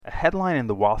headline in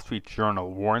the Wall Street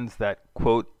Journal warns that,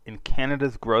 quote, in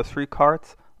Canada's grocery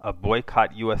carts, a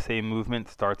Boycott USA movement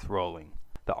starts rolling.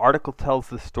 The article tells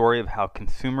the story of how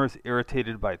consumers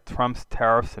irritated by Trump's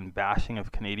tariffs and bashing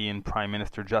of Canadian Prime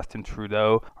Minister Justin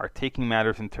Trudeau are taking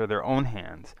matters into their own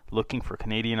hands, looking for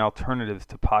Canadian alternatives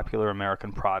to popular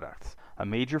American products. A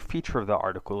major feature of the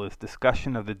article is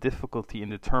discussion of the difficulty in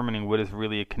determining what is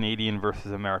really a Canadian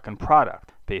versus American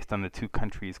product, based on the two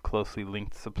countries' closely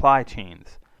linked supply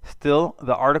chains. Still,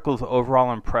 the article's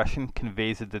overall impression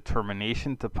conveys a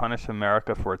determination to punish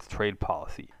America for its trade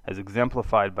policy, as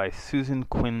exemplified by Susan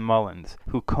Quinn Mullins,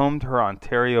 who combed her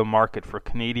Ontario market for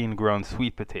Canadian-grown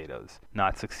sweet potatoes.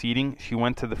 Not succeeding, she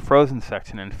went to the frozen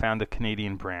section and found a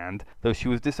Canadian brand, though she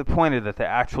was disappointed that the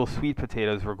actual sweet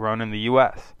potatoes were grown in the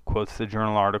U.S. Quotes the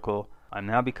Journal article, "I'm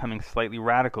now becoming slightly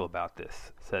radical about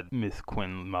this," said Miss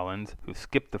Quinn Mullins, who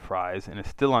skipped the fries and is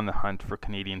still on the hunt for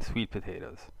Canadian sweet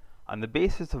potatoes. On the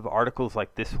basis of articles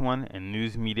like this one and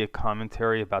news media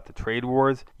commentary about the trade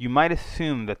wars, you might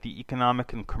assume that the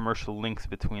economic and commercial links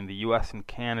between the US and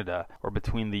Canada or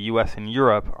between the US and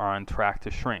Europe are on track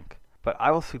to shrink. But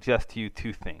I will suggest to you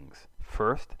two things.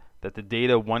 First, that the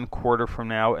data 1 quarter from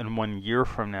now and 1 year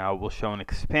from now will show an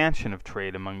expansion of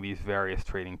trade among these various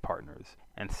trading partners.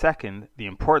 And second, the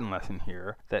important lesson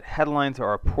here, that headlines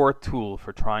are a poor tool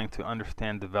for trying to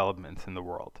understand developments in the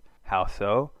world. How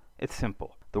so? It's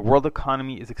simple. The world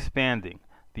economy is expanding,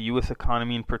 the U.S.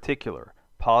 economy in particular.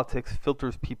 Politics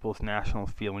filters people's national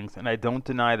feelings, and I don't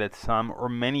deny that some or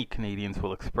many Canadians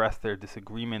will express their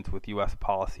disagreement with U.S.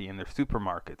 policy in their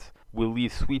supermarkets. We'll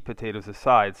leave sweet potatoes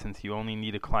aside since you only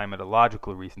need a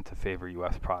climatological reason to favor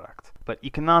U.S. products. But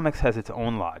economics has its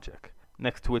own logic,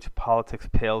 next to which politics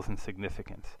pales in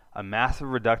significance. A massive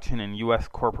reduction in U.S.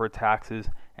 corporate taxes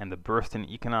and the burst in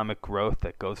economic growth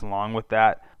that goes along with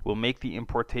that will make the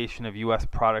importation of U.S.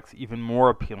 products even more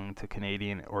appealing to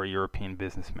Canadian or European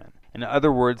businessmen. In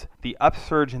other words, the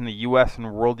upsurge in the U.S.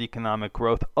 and world economic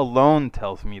growth alone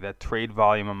tells me that trade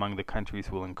volume among the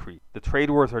countries will increase. The trade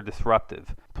wars are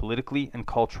disruptive, politically and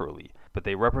culturally, but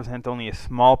they represent only a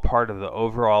small part of the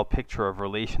overall picture of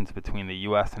relations between the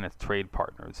U.S. and its trade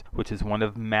partners, which is one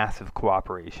of massive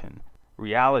cooperation.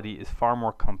 Reality is far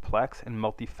more complex and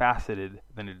multifaceted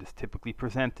than it is typically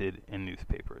presented in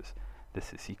newspapers.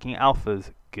 This is Seeking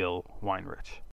Alpha's Gil Weinrich.